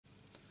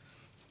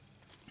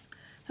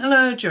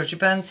Hello, Georgie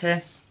Burns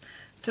here.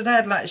 Today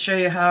I'd like to show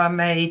you how I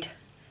made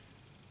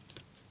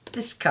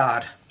this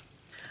card.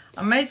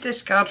 I made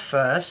this card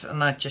first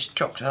and I just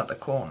chopped out the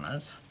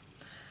corners,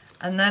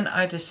 and then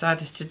I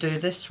decided to do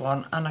this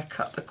one and I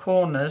cut the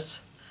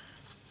corners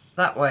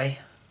that way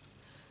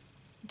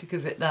to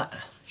give it that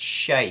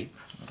shape.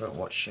 I don't know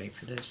what shape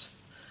it is.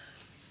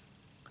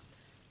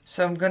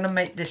 So I'm going to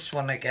make this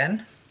one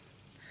again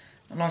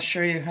and I'll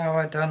show you how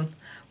I done,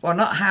 well,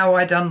 not how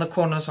I done the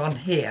corners on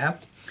here.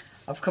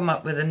 I've come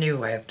up with a new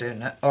way of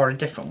doing it, or a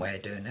different way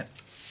of doing it.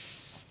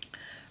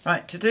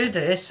 Right, to do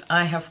this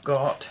I have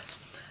got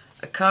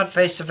a card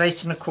base of 8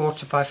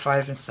 1/4 by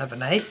 5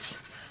 7/8,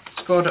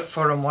 scored at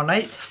 4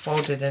 1/8,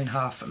 folded in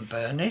half and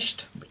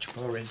burnished, which I've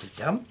already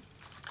done.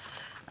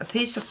 A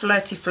piece of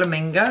flirty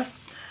flamingo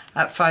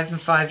at 5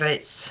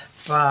 5/8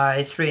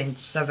 by 3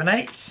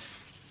 7/8.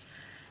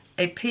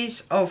 A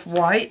piece of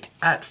white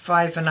at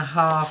 5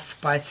 1/2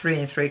 by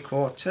 3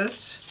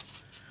 3/4,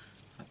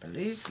 I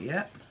believe,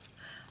 yep.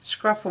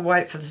 Scrap of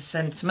white for the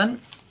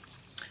sentiment,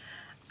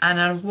 and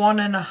a 1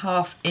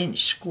 1/2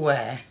 inch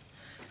square.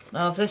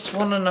 Now this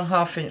 1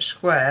 1/2 inch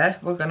square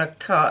we're going to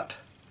cut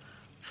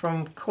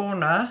from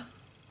corner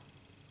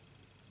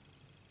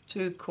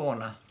to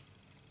corner.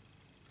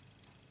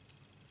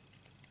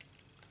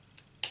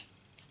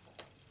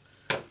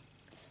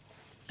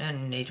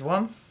 And need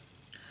one,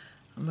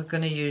 and we're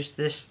going to use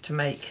this to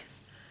make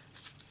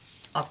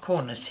our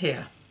corners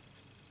here.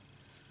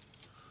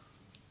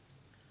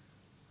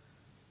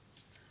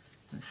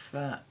 In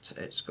fact,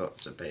 it's got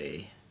to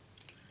be,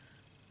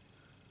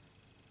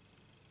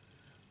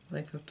 I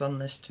think I've done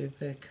this too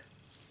big.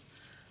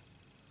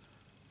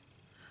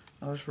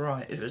 I was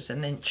right, it was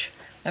an inch.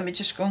 Let me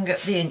just go and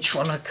get the inch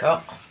one I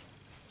cut.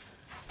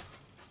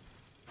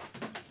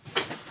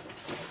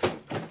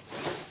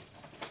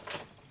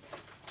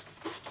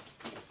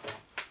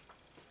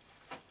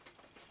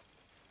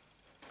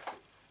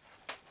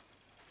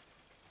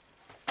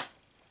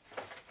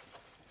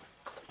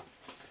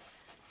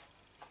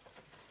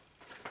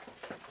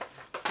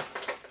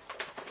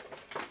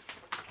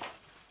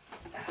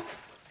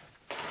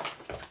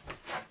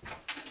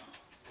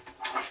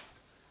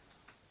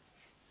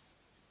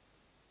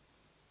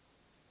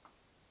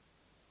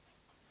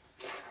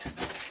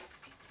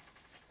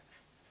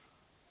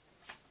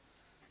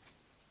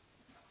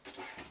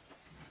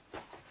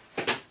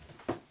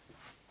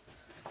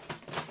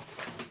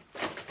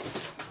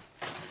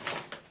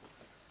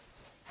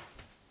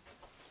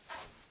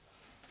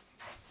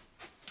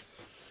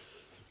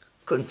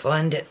 Couldn't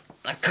find it.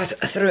 I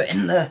threw it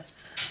in the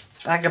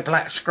bag of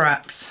black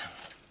scraps.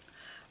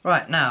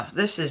 Right, now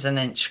this is an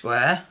inch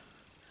square,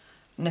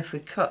 and if we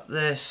cut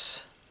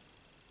this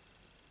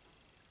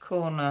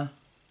corner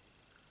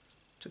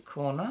to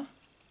corner,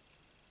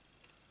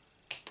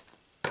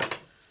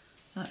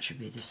 that should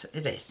be this.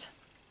 It is.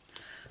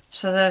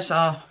 So there's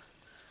our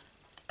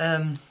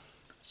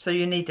so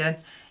you need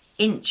an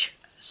inch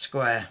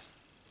square.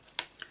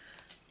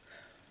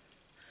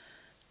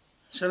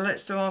 So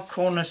let's do our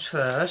corners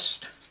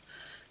first,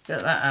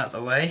 get that out of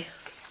the way.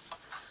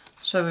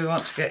 So we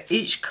want to get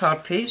each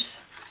card piece.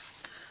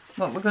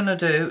 What we're going to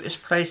do is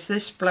place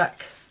this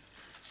black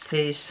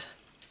piece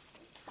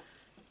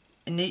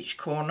in each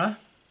corner,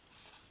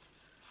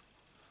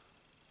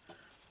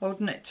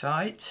 holding it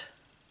tight,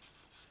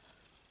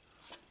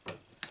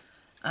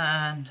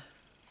 and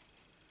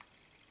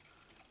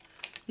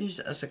use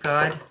it as a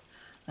guide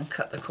and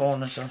cut the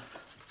corners off.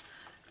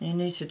 You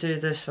need to do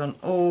this on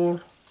all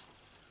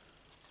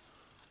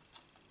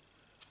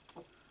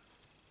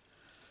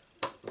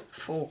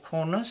 4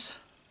 corners.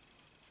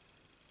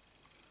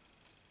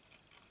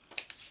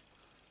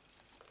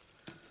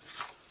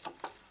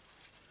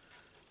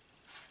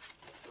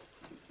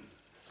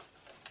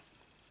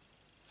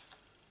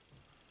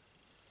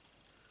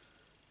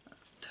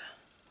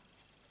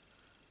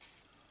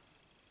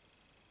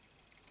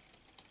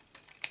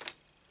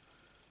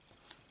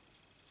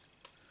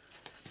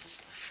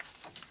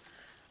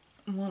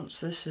 And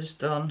once this is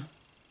done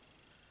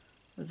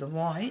with the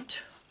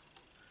white,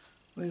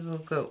 we will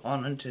go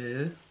on and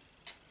do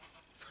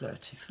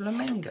flirty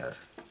flamingo.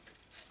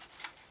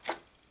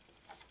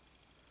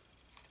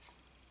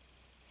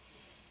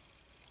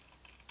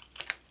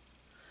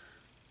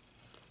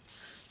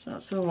 So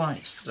that's the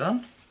whites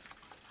done.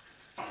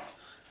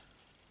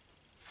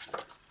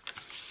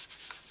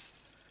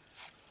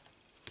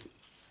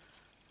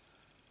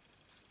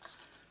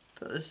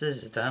 Put the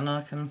scissors down,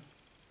 I can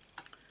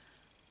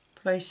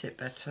place it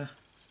better.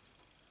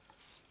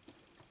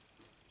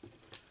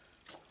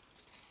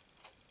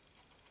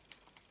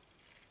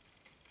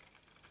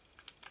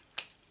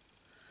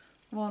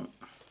 One.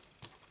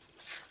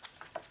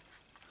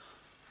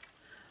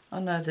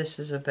 I know this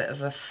is a bit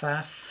of a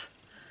faff,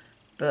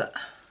 but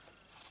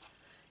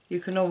you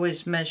can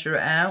always measure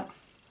it out,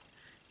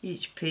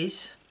 each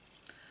piece.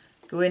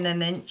 Go in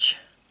an inch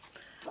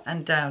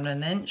and down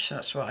an inch.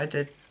 That's what I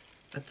did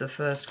with the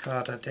first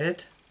card I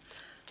did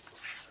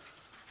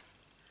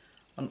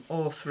on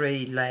all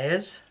 3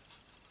 layers.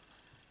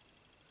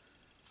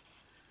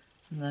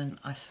 And then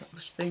I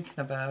was thinking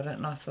about it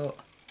and I thought,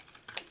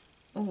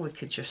 oh, we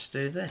could just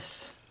do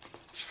this.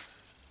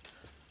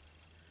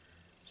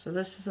 So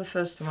this is the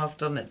first time I've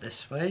done it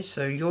this way,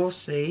 so you'll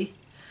see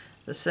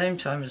the same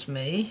time as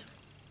me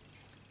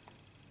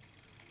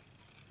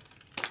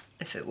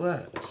if it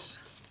works.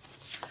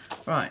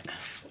 Right,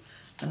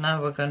 and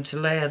now we're going to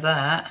layer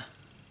that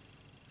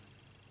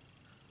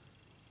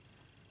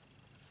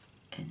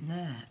in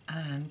there,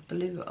 and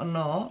believe it or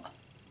not,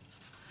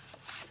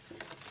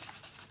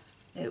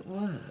 it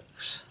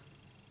works.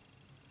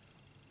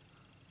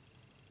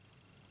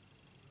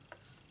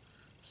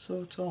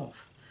 Sort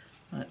of.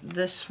 Right,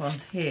 this one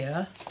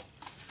here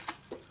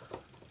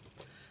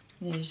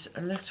needs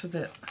a little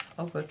bit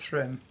of a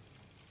trim.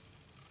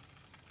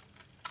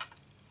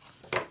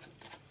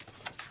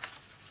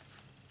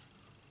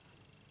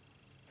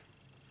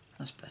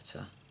 That's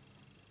better.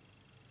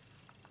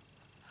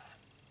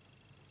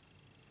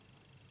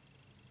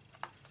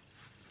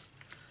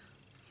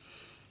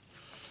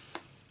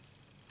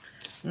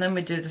 And then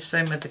we do the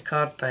same with the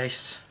card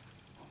base.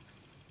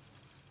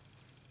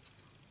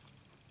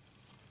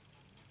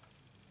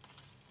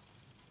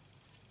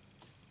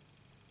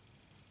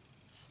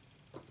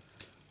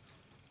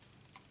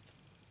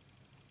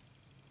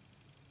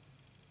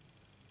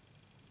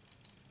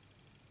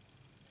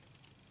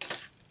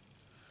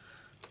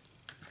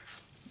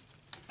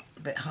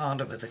 A bit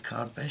harder with the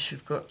card base,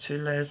 you've got 2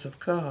 layers of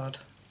card.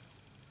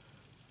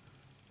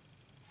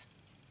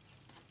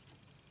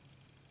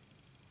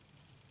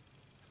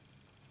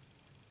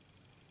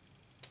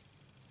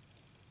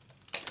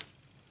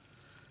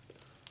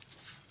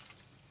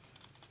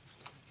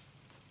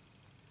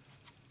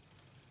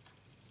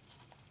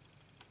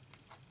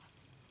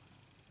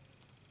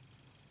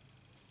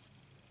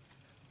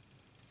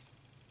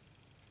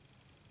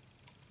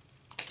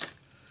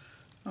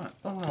 Right,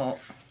 one more.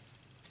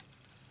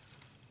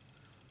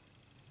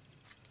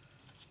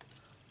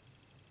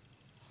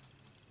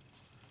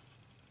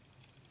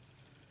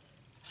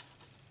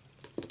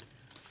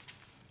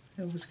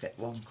 You always get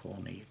one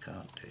corner you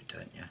can't do,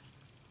 don't you?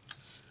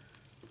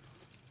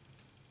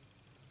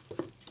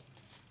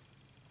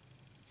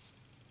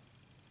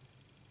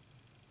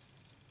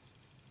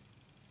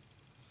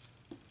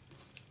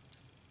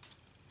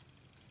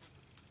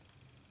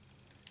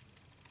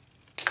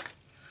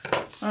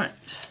 Right,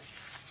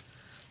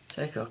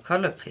 take our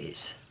colour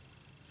piece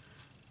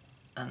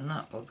and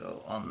that will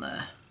go on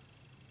there.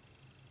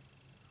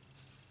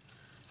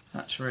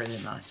 That's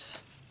really nice.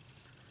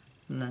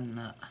 And then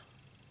that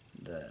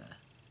there.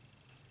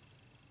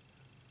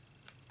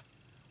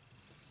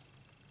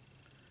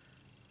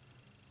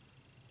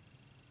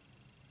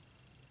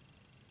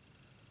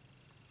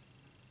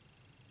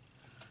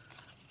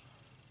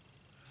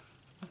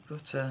 I've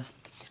got a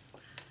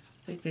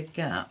bigger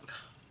gap.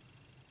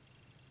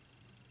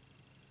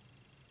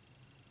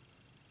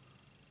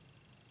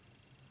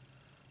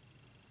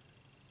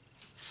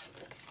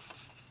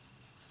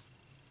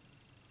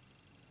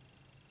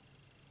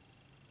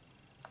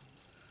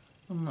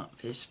 On that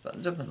piece, but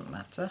it doesn't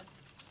matter.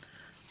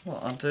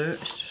 What I'll do is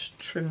just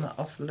trim that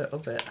off a little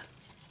bit.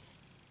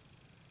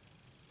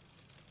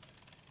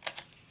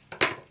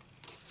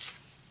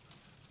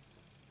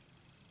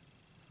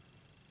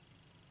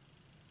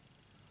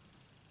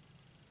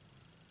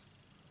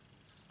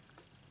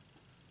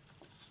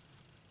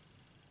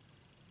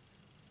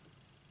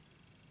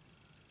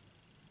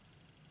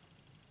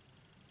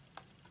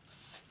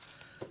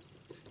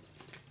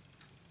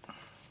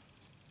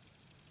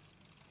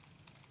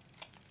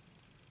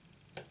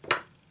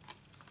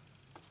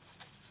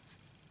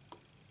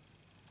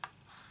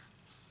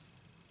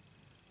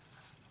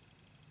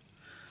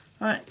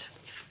 Right,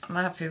 I'm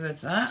happy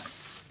with that.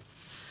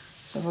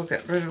 So we'll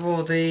get rid of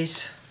all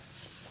these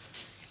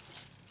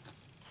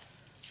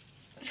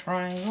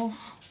triangles.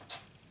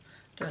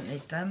 Don't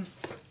need them.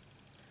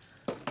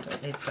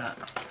 Don't need that.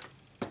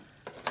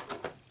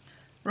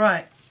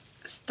 Right,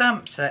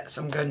 stamp sets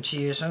I'm going to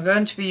use. I'm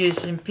going to be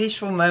using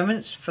Peaceful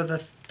Moments for the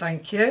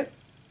thank you,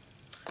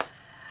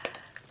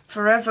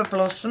 Forever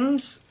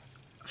Blossoms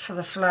for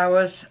the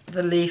flowers,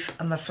 the leaf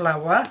and the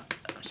flower,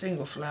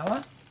 single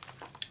flower,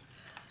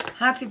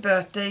 Happy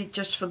Birthday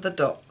just for the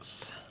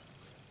dots,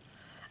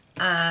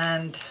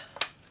 and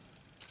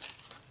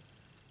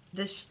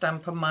this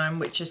stamp of mine,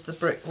 which is the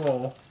brick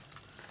wall,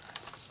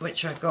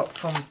 which I got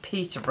from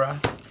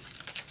Peterborough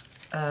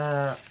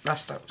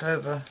last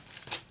October.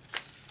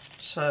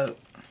 So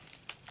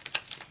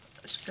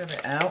let's get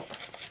it out.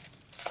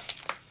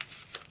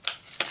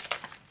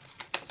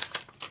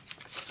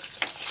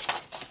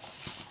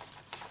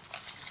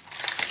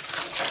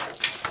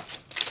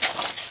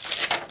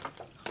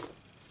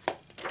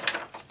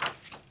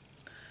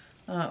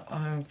 Now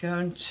I'm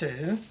going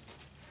to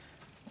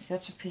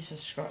get a piece of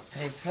scrap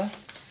paper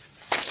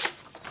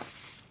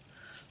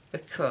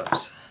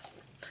because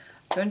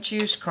I'm going to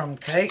use crumb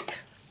cake,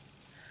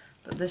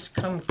 but this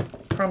crumb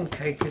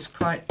cake is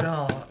quite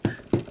dark.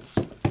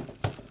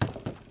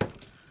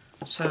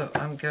 So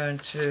I'm going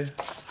to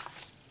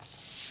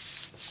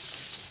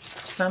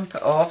stamp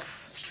it off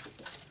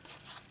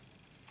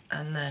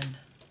and then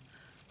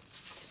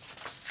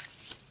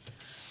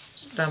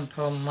stamp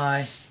on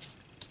my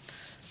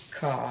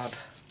card.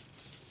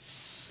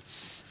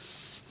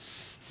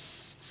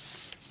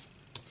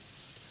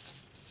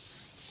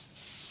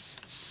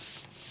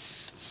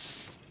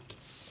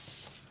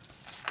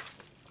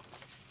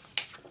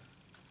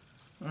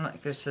 And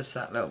that gives us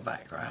that little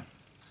background.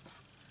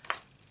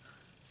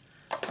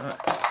 Right,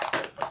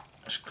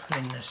 let's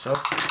clean this up.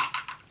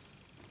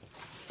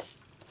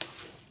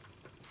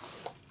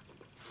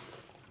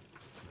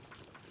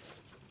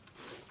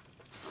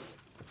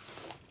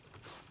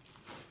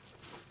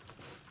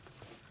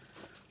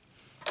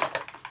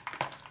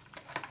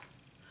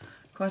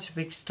 Quite a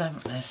big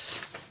stamp, this.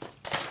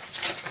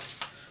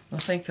 I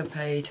think I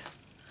paid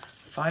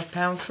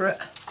 £5 for it.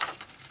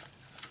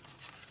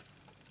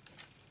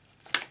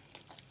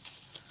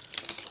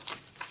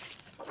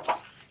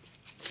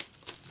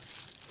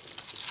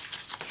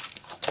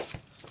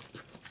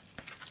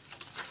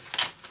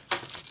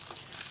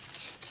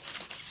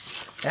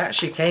 It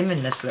actually came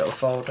in this little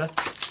folder.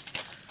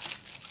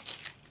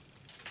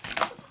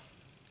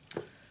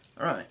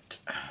 Right.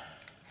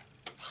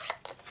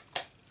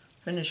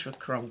 Finished with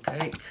crumb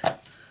cake.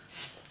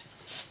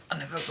 I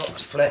never got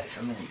to flake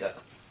flamingo.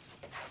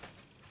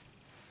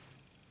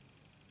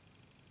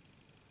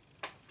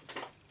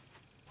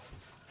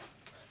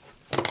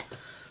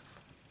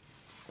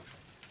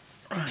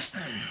 Right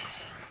then.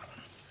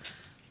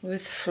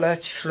 With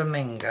Flirty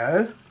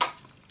Flamingo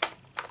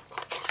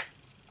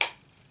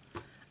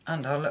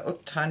and our little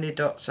tiny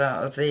dots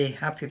out of the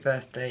Happy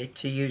Birthday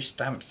to You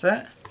stamp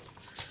set,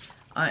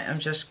 I am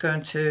just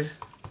going to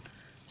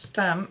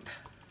stamp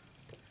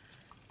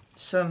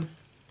some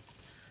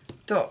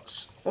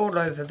dots all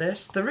over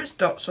this. There is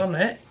dots on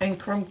it in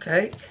crumb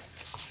cake,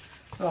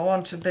 but I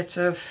want a bit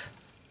of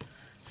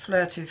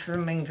Flirty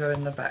Flamingo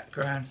in the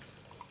background.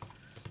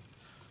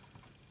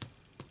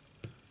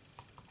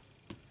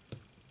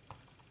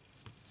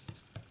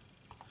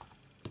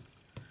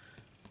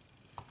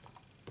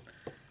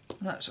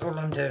 And that's all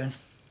I'm doing.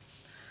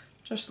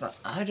 Just like,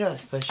 I don't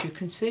suppose you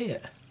can see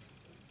it.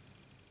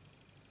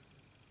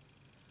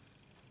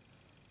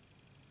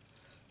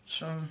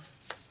 Some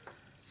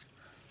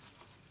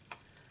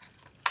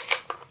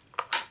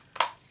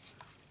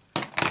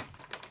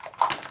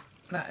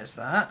that is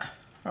that.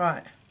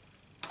 Right,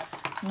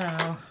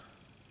 now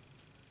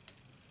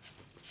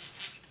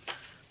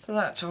put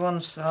that to one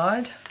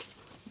side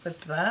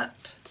with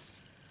that,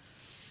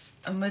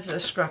 and with a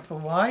scrap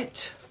of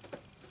white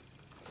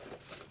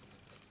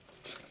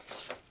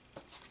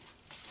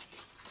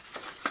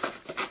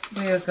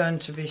we are going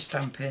to be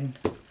stamping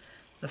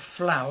the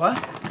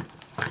flower,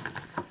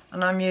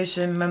 and I'm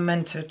using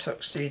Memento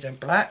Tuxedo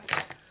Black.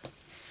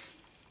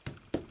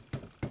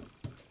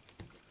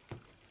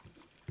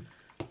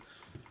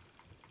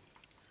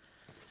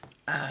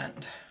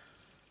 And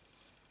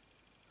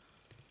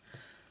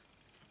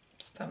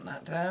stamp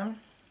that down.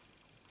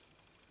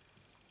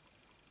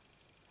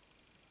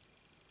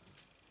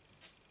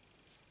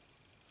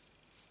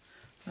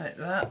 Like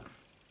that.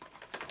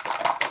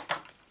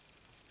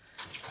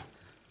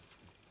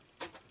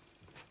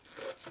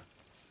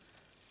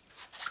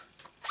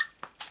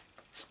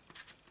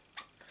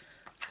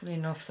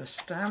 Clean off the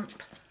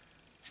stamp.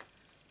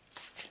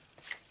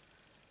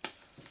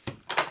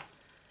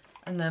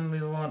 And then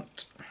we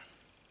want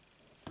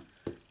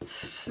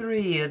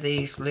 3 of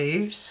these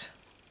leaves.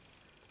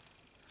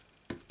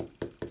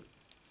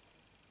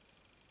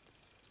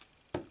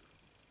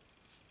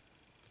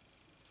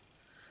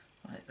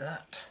 Like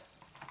that.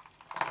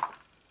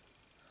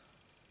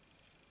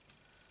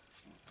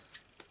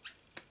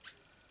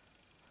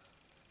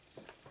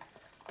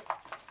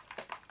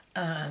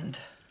 And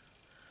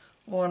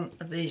 1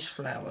 of these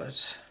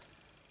flowers.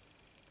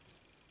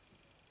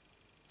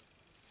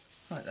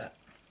 Like that.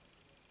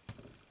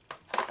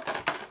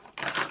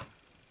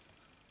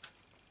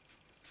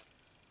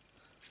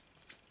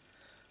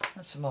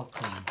 That's them all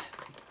cleaned.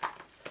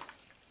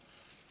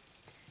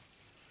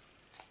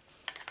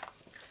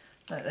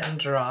 Let them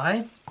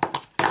dry,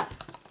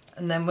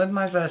 and then with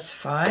my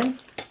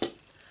VersaFine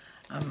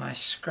and my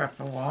scrap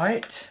of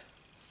white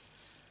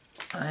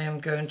I am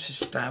going to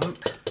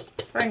stamp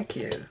thank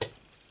you,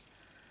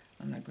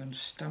 and I'm going to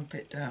stamp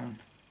it down.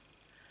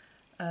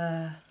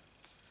 So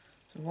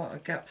what a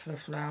gap for the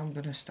flower, I'm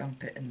going to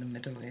stamp it in the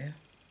middle here.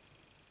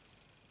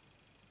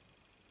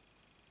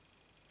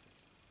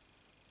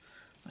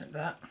 Like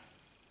that.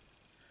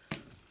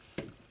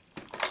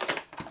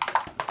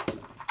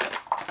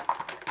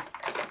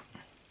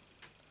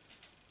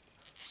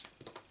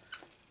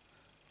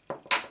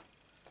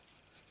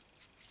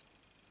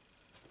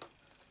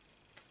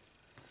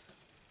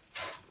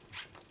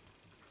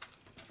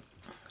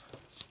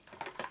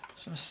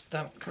 Some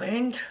stamp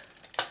cleaned.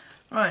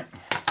 Right.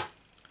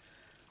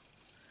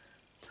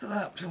 Put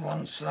that to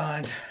one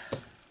side.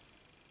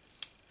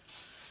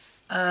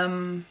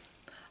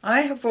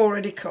 I have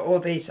already cut all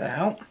these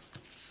out,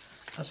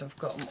 as I've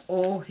got them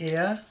all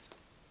here,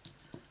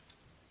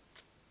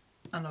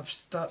 and I've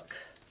stuck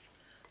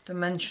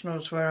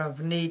dimensionals where I've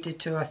needed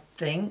to. I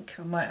think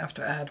I might have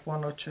to add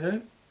 1 or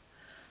 2,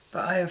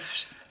 but I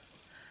have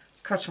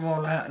cut them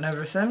all out and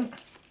everything.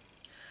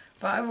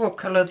 But I will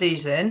colour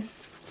these in,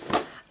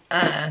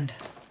 and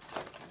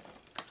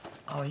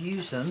I'll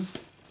use them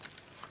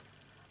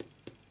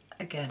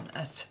again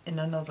in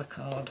another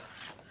card.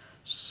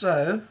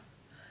 So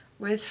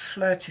with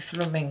Flirty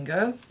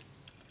Flamingo,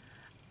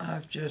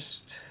 I've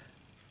just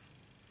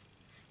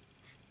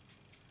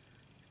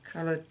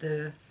coloured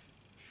the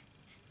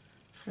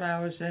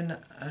flowers in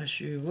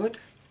as you would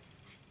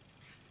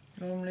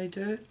normally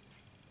do.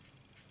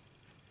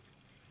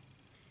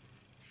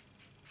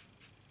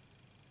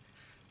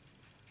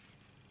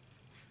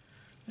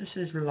 This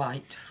is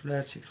light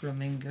Flirty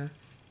Flamingo.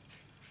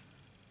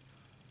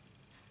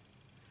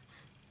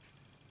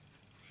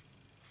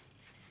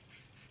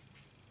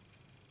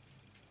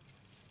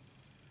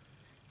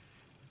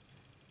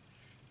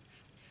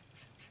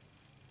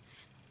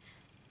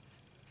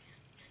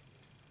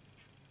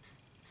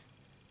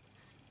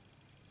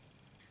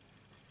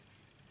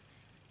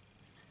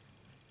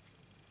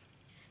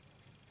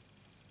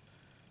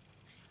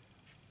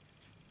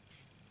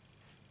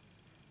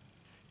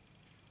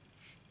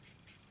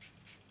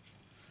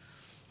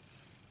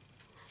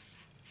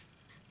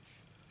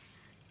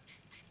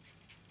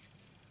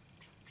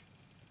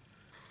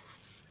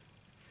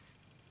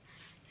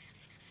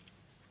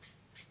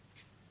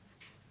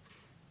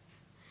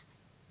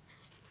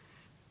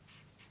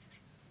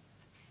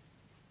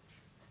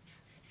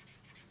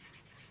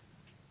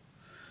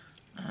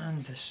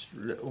 And this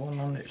little one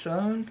on its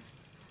own.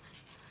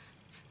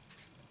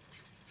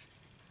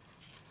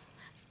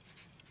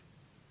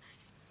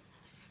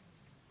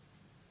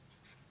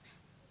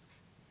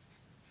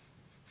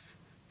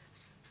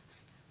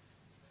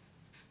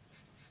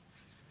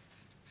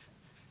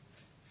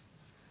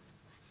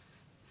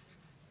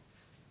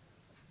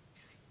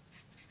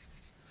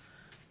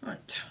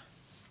 Right.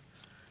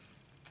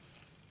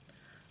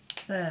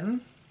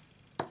 Then,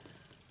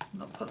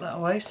 not put that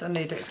away, so I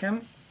need it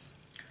again.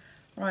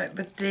 Right,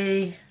 with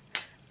the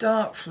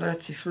dark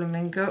Flirty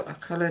Flamingo, I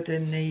coloured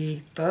in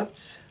the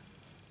buds.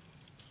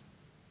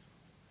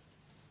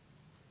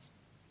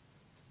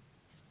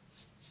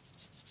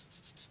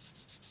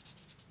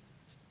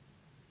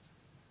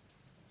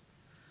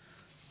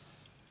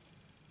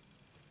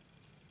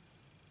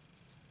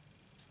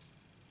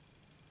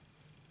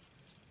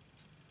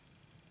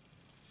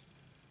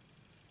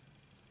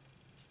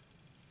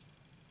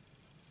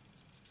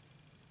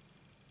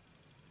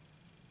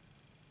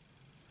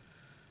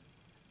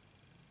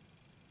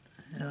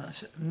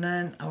 And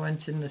then I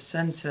went in the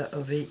centre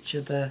of each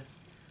of the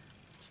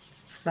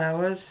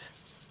flowers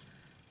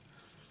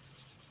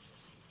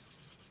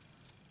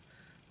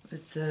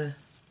with the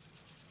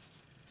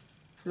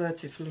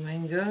Flirty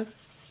Flamingo.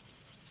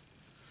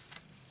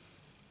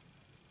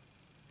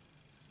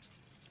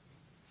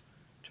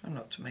 Try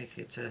not to make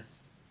it a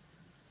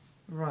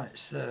right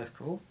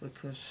circle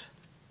because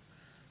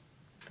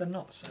they're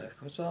not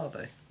circles, are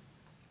they?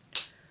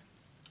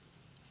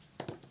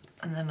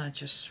 And then I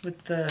just,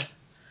 with the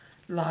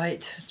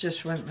light,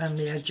 just went round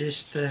the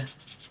edges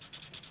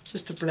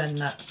just to blend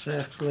that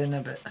circle in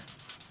a bit,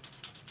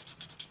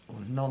 or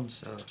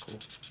non-circle.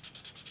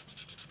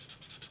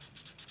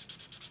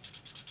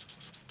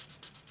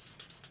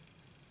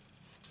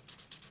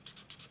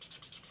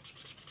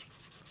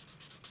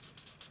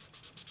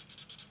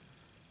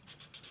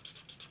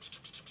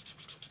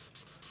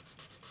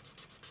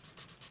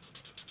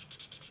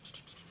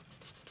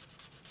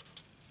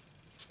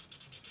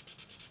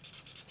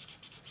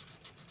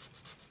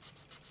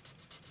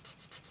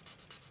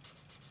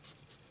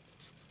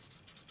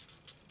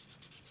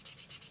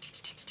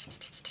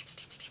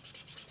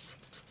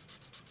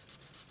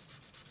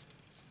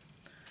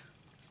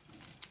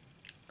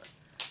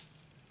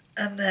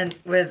 And then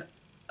with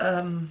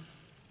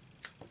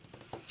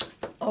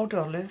Old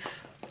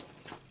Olive,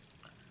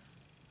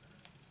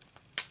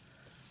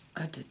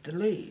 I did the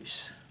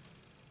leaves.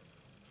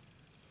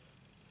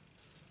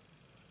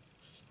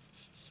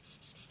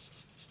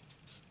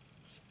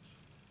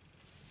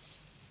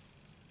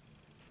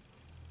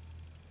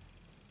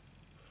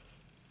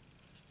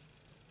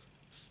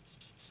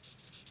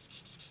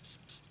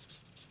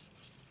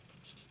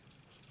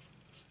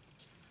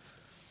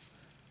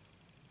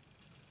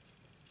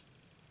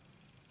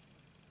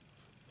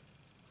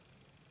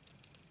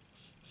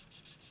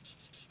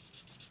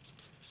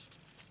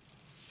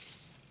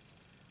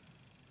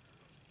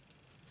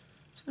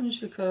 As soon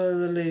as you colour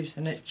the leaves,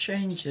 and it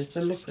changes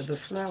the look of the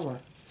flower.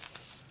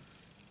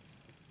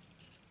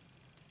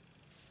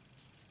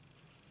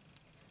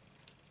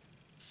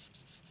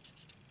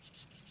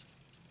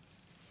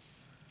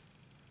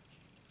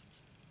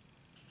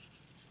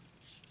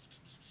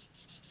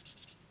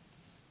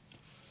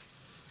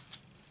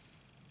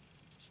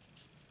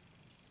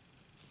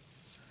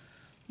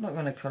 I'm not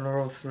going to colour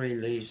all 3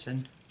 leaves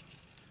in.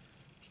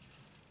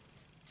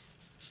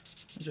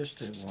 I'll just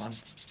do one.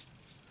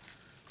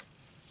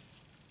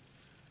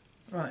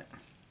 Right.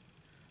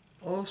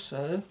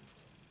 Also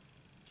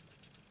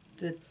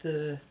did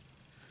the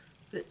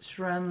bits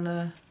around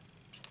the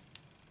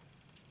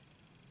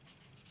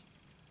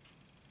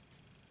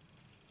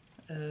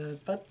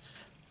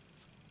buds.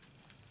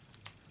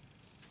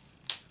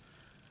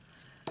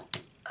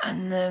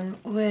 And then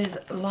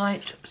with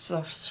light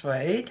soft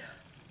suede,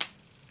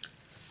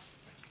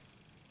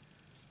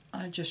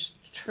 I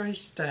just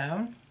trace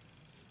down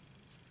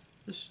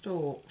the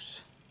stalks.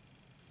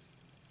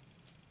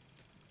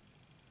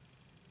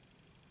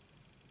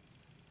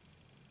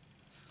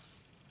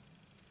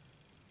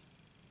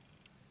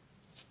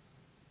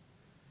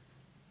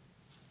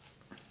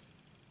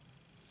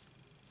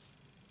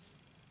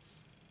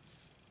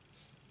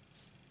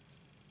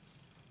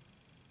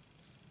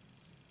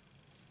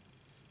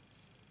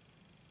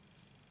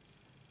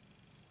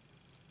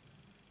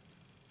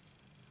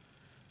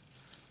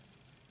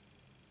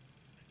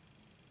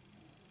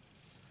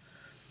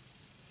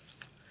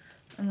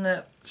 And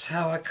that's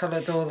how I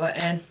coloured all that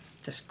in.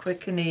 Just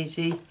quick and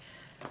easy,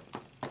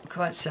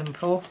 quite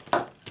simple.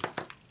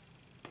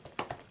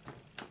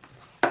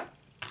 Put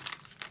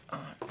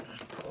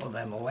all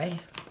them away.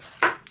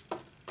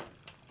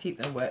 Keep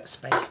my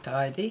workspace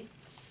tidy.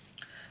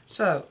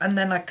 So, and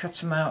then I cut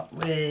them out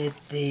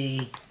with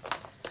the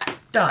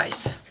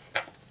dies,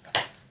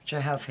 which I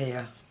have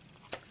here.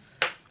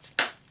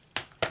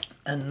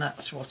 And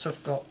that's what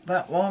I've got.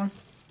 That one,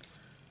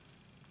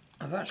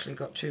 I've actually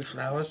got 2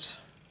 flowers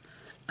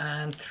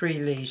and 3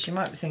 leaves. You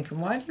might be thinking,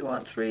 why do you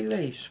want 3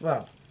 leaves?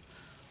 Well,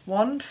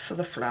 one for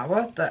the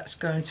flower, that's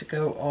going to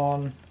go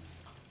on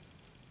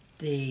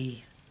the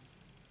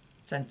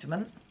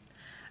sentiment.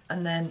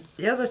 And then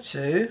the other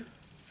 2,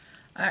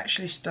 I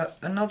actually stuck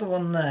another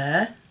one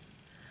there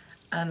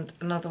and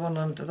another one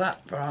under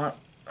that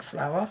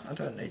flower. I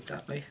don't need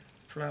that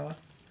flower,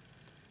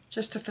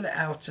 just to fill it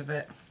out a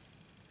bit.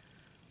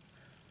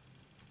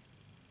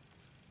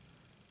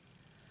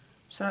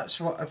 So that's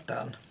what I've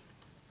done.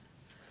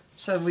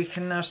 So we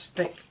can now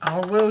stick, I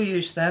will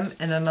use them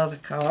in another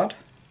card.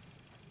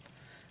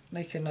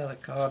 Make another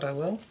card, I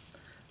will.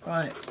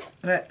 Right,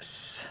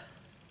 right,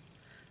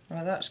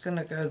 that's going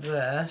to go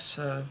there,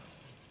 so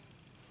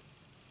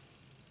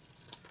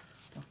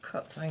I'll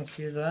cut thank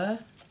you there.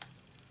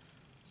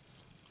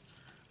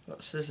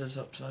 Got scissors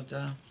upside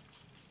down.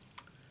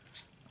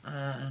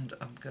 And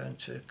I'm going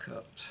to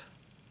cut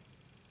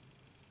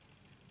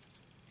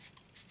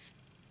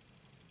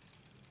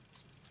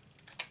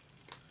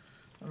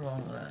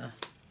along there.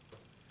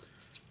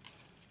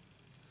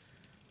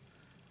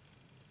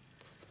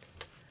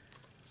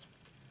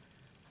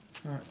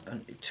 Right, I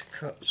need to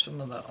cut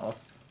some of that off.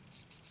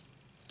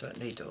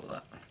 Don't need all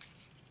that.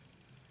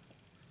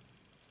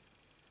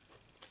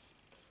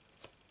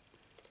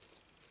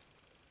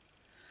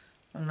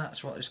 And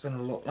that's what it's going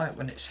to look like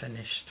when it's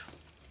finished,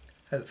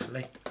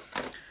 hopefully.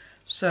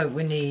 So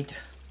we need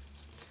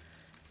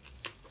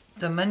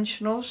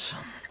dimensionals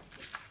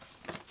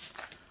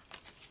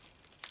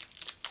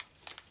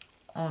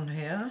on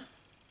here.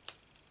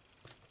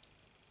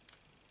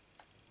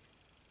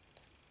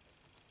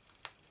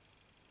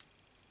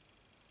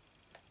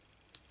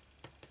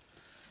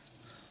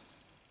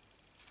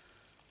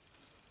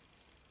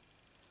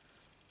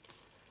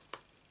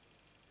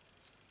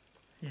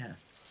 Yeah.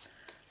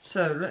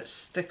 So let's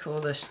stick all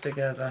this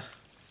together.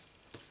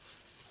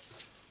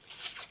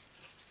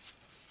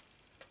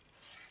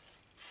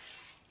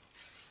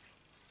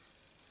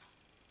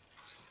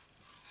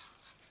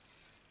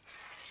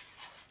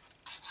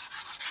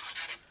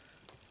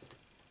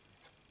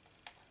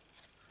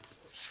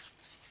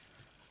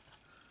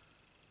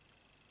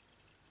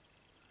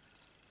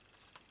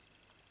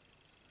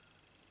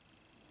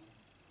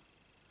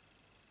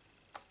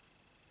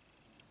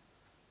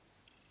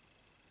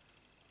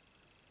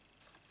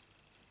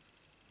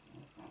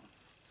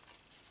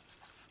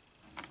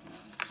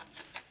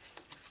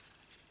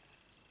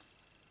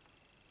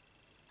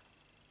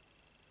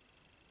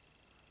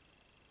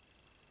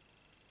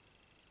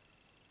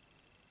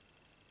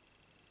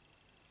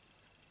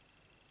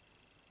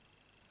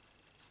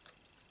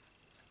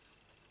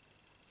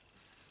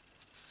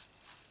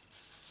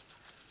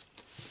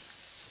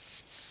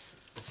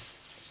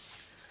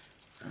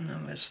 And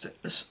then we'll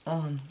stick this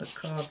on the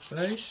card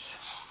base.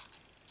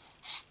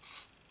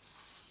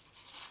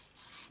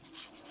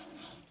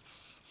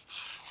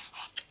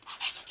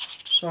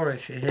 Sorry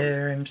if you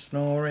hear him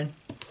snoring.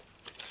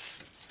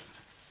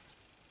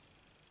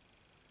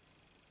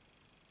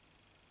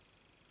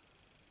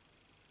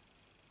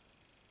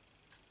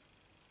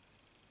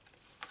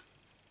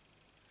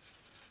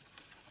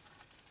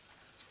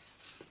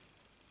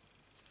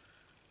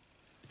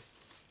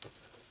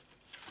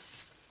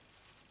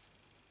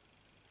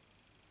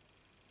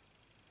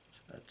 It's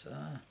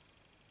better.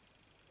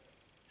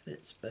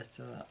 Fits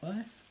better that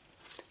way.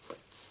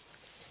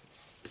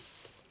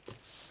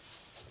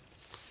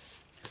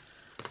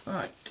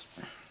 Right,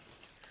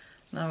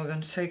 now we're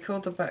going to take all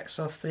the backs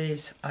off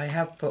these. I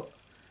have put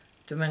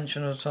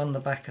dimensionals on the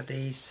back of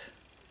these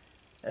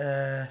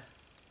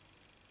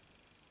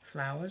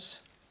flowers.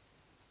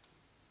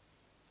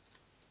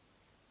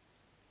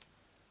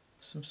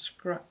 Some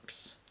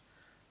scraps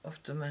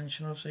of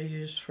dimensionals I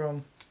use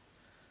from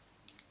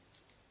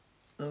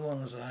the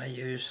ones I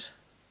use.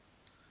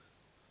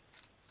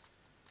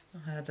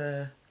 I had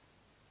a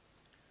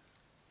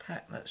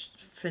pack that's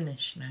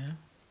finished now.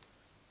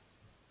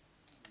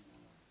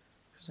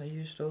 because I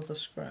used all the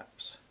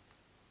scraps.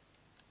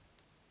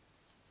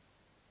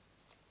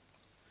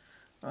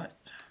 Right,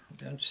 I'm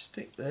going to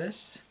stick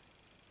this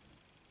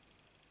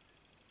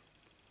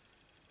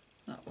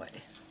that way.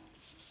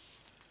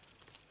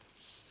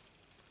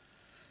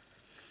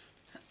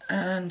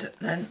 And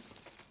then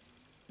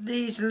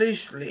these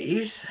loose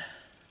leaves,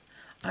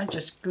 I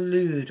just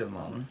glued them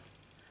on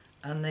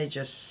and they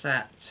just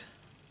sat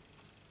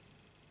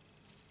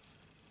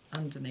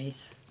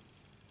underneath.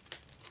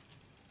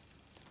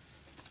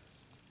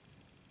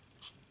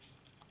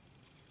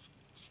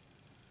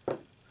 The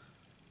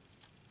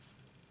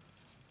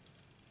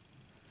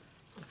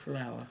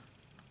flower.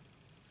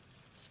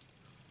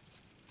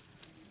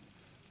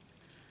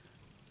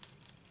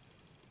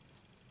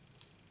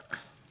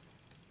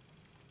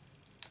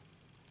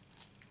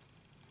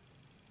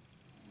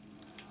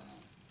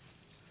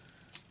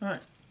 Right,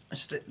 I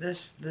stick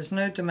this, there's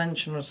no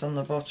dimensionals on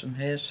the bottom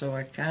here, so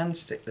I can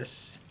stick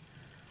this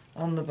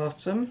on the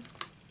bottom.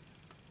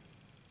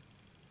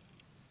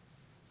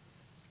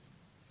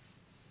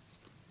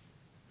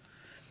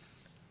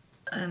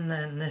 And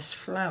then this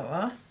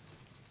flower,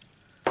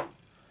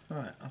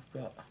 right, I've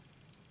got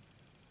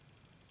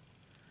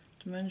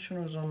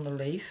dimensionals on the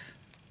leaf,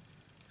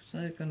 so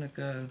they're going to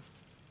go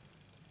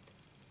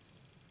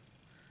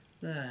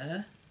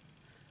there,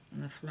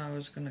 and the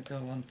flower's going to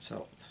go on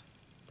top.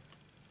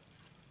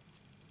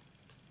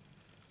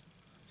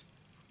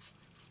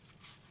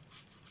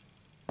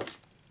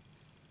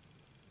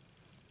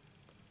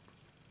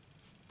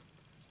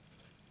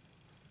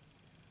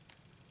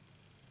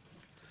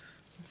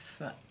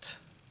 Fact,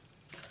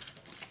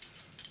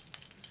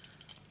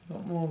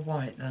 got more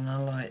white than I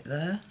like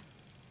there.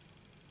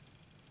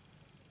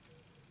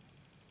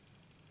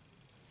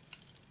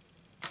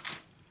 It's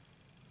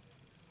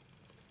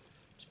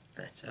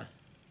better.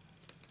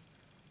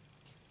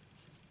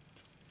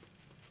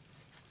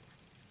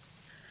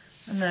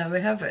 And there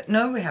we have it.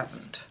 No, we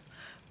haven't.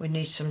 We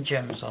need some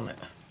gems on it.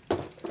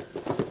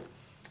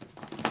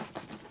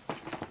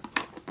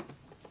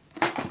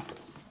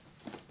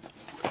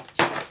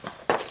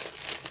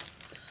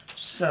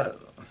 So,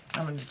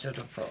 how many did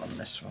I put on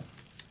this one?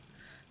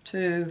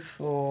 2,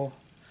 4,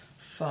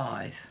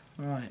 5.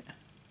 Right.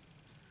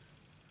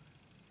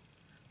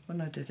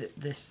 When I did it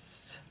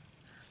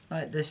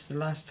like this the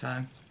last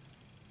time,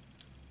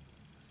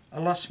 I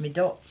lost my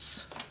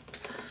dots.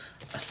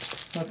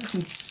 I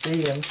couldn't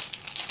see them.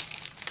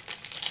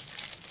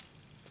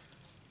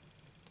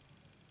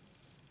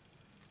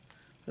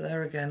 But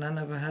there again, I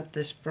never had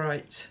this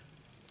bright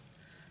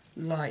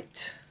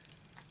light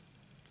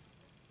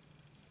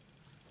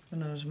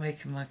when I was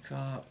making my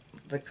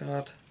the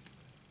card.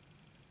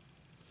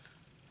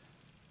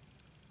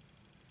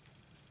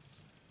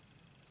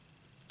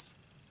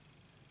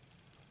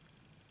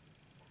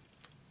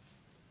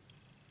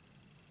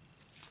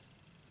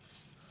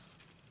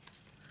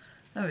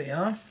 There we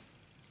are.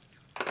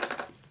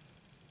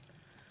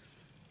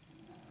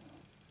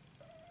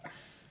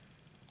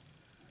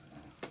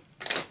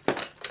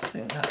 I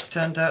think that's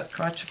turned out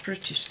quite a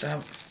pretty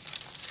stamp.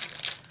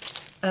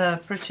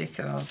 Pretty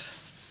card.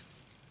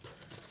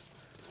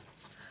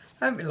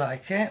 Hope you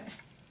like it.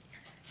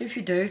 If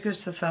you do, give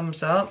us a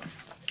thumbs up.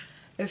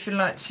 If you'd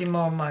like to see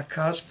more of my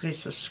cards, please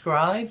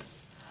subscribe.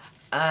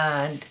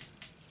 And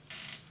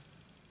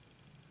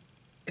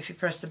if you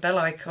press the bell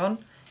icon,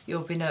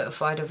 you'll be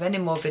notified of any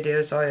more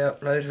videos I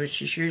upload,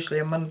 which is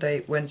usually on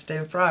Monday, Wednesday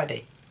and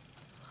Friday.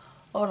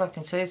 All I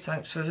can say is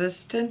thanks for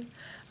visiting,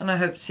 and I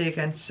hope to see you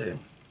again soon.